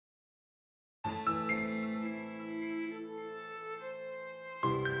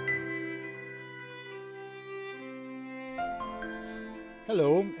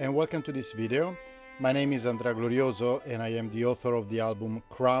Hello and welcome to this video. My name is Andrea Glorioso and I am the author of the album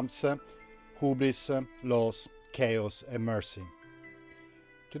Crumbs, Hubris, Loss, Chaos and Mercy.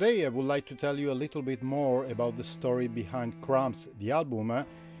 Today I would like to tell you a little bit more about the story behind Crumbs, the album,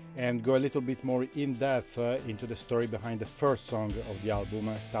 and go a little bit more in depth into the story behind the first song of the album,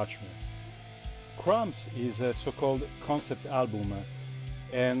 Touch Me. Crumbs is a so-called concept album,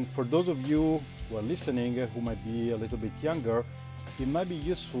 and for those of you who are listening who might be a little bit younger, it might be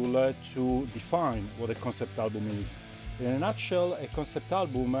useful to define what a concept album is. In a nutshell, a concept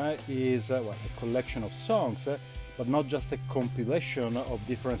album is a collection of songs, but not just a compilation of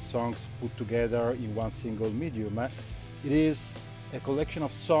different songs put together in one single medium. It is a collection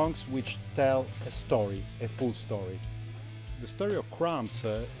of songs which tell a story, a full story. The story of Crumbs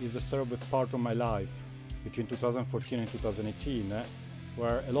is the story of a part of my life between 2014 and 2018,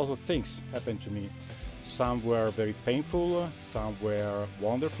 where a lot of things happened to me. Some were very painful, some were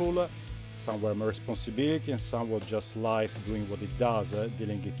wonderful, some were my responsibility, and some were just life doing what it does,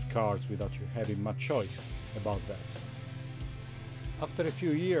 dealing its cards without you having much choice about that. After a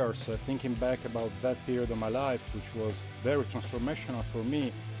few years, thinking back about that period of my life, which was very transformational for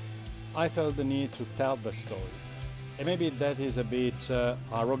me, I felt the need to tell the story. And maybe that is a bit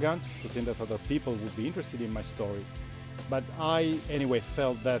arrogant to think that other people would be interested in my story. But I anyway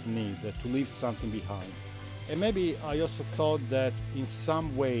felt that need to leave something behind. And maybe I also thought that in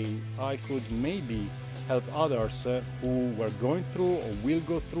some way I could maybe help others who were going through or will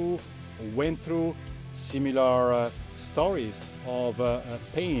go through or went through similar stories of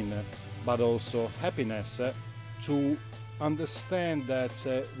pain but also happiness to understand that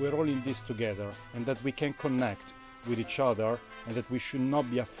we're all in this together and that we can connect with each other and that we should not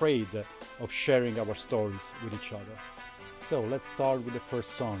be afraid of sharing our stories with each other. So let's start with the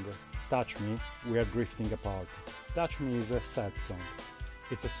first song, Touch Me, We Are Drifting Apart. Touch Me is a sad song.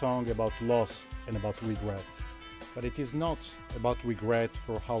 It's a song about loss and about regret. But it is not about regret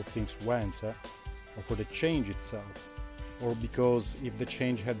for how things went or for the change itself, or because if the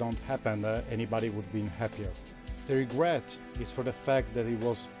change had not happened, anybody would have been happier. The regret is for the fact that it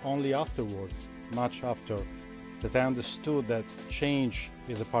was only afterwards, much after, that I understood that change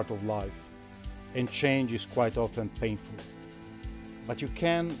is a part of life, and change is quite often painful. But you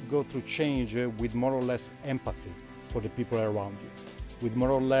can go through change with more or less empathy for the people around you, with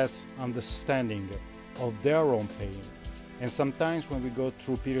more or less understanding of their own pain. And sometimes when we go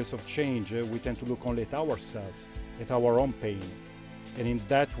through periods of change, we tend to look only at ourselves, at our own pain. And in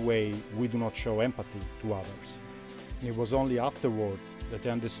that way, we do not show empathy to others. And it was only afterwards that I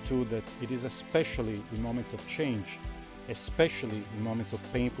understood that it is especially in moments of change, especially in moments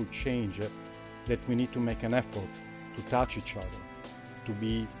of painful change, that we need to make an effort to touch each other, to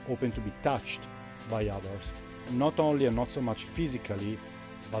be open to be touched by others, not only and not so much physically,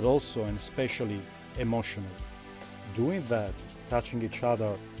 but also and especially emotionally. Doing that, touching each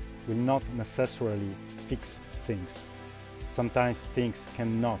other, will not necessarily fix things. Sometimes things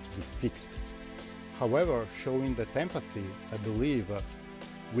cannot be fixed. However, showing that empathy, I believe,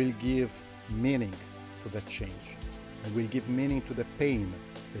 will give meaning to that change, and will give meaning to the pain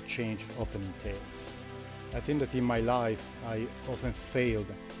that change often entails. I think that in my life I often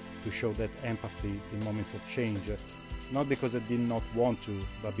failed to show that empathy in moments of change, not because I did not want to,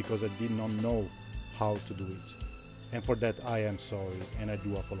 but because I did not know how to do it. And for that I am sorry and I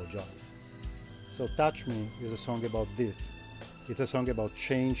do apologize. So Touch Me is a song about this. It's a song about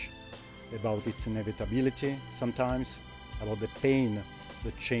change, about its inevitability sometimes, about the pain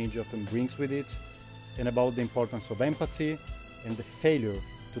that change often brings with it, and about the importance of empathy and the failure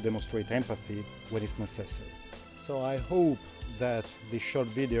to demonstrate empathy when it's necessary. So I hope that this short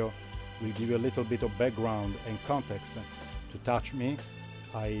video will give you a little bit of background and context to Touch Me.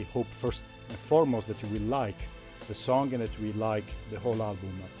 I hope first and foremost that you will like the song and that you will like the whole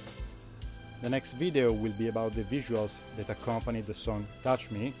album. The next video will be about the visuals that accompany the song Touch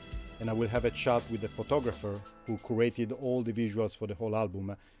Me, and I will have a chat with the photographer who curated all the visuals for the whole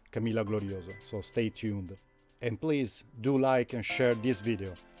album, Camilla Glorioso, so stay tuned. And please do like and share this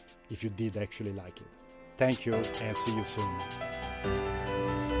video if you did actually like it. Thank you and see you soon.